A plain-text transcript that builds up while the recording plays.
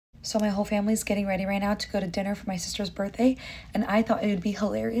So my whole family's getting ready right now to go to dinner for my sister's birthday. And I thought it would be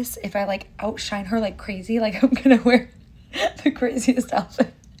hilarious if I like outshine her like crazy. Like I'm gonna wear the craziest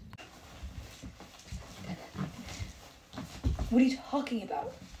outfit. What are you talking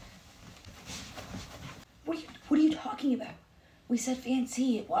about? What are you talking about? We said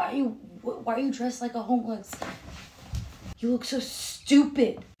fancy. Why are you dressed like a homeless? You look so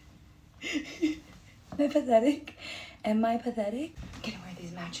stupid. Am I pathetic? Am I pathetic? I'm gonna wear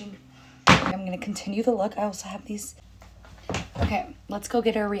these matching. I'm gonna continue the look. I also have these. Okay, let's go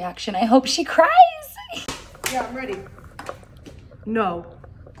get her reaction. I hope she cries. Yeah, I'm ready. No.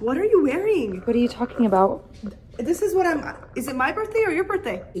 What are you wearing? What are you talking about? This is what is it my birthday or your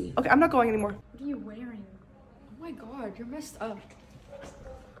birthday? Okay, I'm not going anymore. What are you wearing? Oh my God, you're messed up.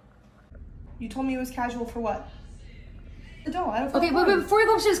 You told me it was casual for what? No, I don't. Okay, but before you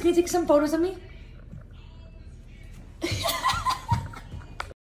go upstairs, can you take some photos of me?